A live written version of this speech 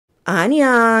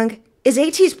Annyeong. Is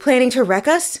Ateez planning to wreck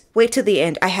us? Wait till the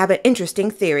end, I have an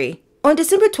interesting theory. On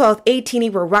December 12th,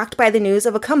 Atiny were rocked by the news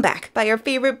of a comeback by our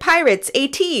favorite pirates,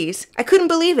 Ateez. I couldn't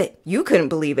believe it. You couldn't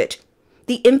believe it.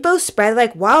 The info spread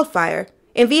like wildfire,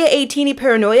 and via Atiny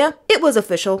paranoia, it was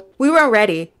official. We were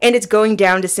ready, and it's going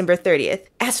down December 30th.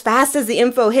 As fast as the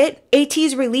info hit,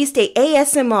 Ateez released a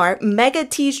ASMR mega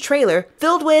tease trailer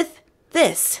filled with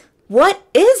this. What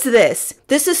is this?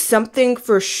 This is something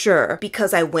for sure,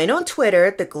 because I went on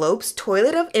Twitter, the Globe's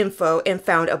toilet of info, and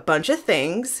found a bunch of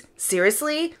things.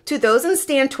 Seriously, to those in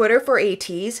stan Twitter for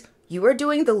Ateez, you are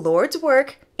doing the Lord's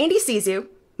work, and he sees you.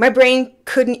 My brain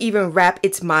couldn't even wrap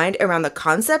its mind around the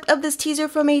concept of this teaser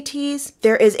from Ateez.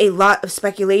 There is a lot of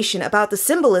speculation about the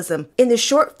symbolism in the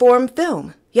short form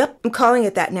film. Yep, I'm calling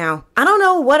it that now. I don't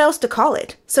know what else to call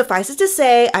it. Suffice it to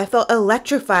say, I felt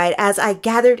electrified as I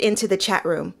gathered into the chat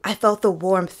room. I felt the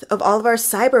warmth of all of our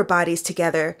cyber bodies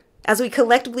together as we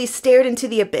collectively stared into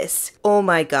the abyss. Oh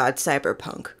my god,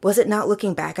 cyberpunk. Was it not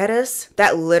looking back at us?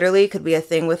 That literally could be a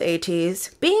thing with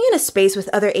Ateez. Being in a space with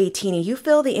other Atiny, you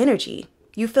feel the energy.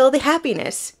 You feel the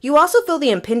happiness. You also feel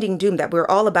the impending doom that we're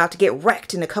all about to get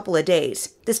wrecked in a couple of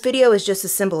days. This video is just a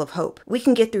symbol of hope. We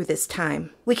can get through this time.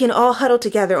 We can all huddle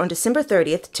together on December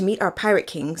 30th to meet our pirate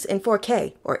kings in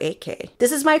 4K or 8K.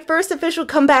 This is my first official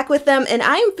comeback with them, and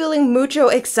I am feeling mucho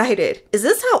excited. Is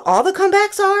this how all the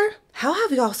comebacks are? How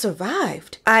have y'all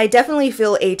survived? I definitely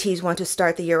feel Ateez want to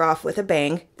start the year off with a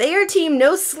bang. They are team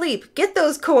no sleep, get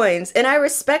those coins, and I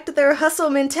respect their hustle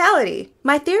mentality.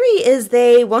 My theory is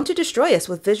they want to destroy us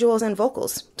with visuals and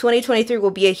vocals. 2023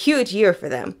 will be a huge year for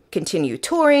them. Continue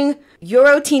touring,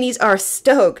 Euroteenies are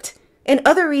stoked, and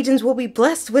other regions will be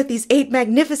blessed with these 8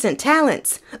 magnificent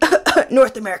talents.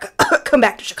 North America, come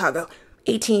back to Chicago.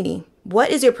 Atiny, what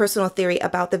is your personal theory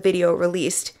about the video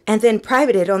released and then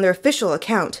privated on their official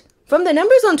account? From the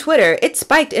numbers on Twitter, it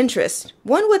spiked interest.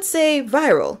 One would say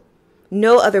viral.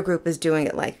 No other group is doing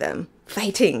it like them.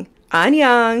 Fighting.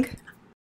 Annyeong.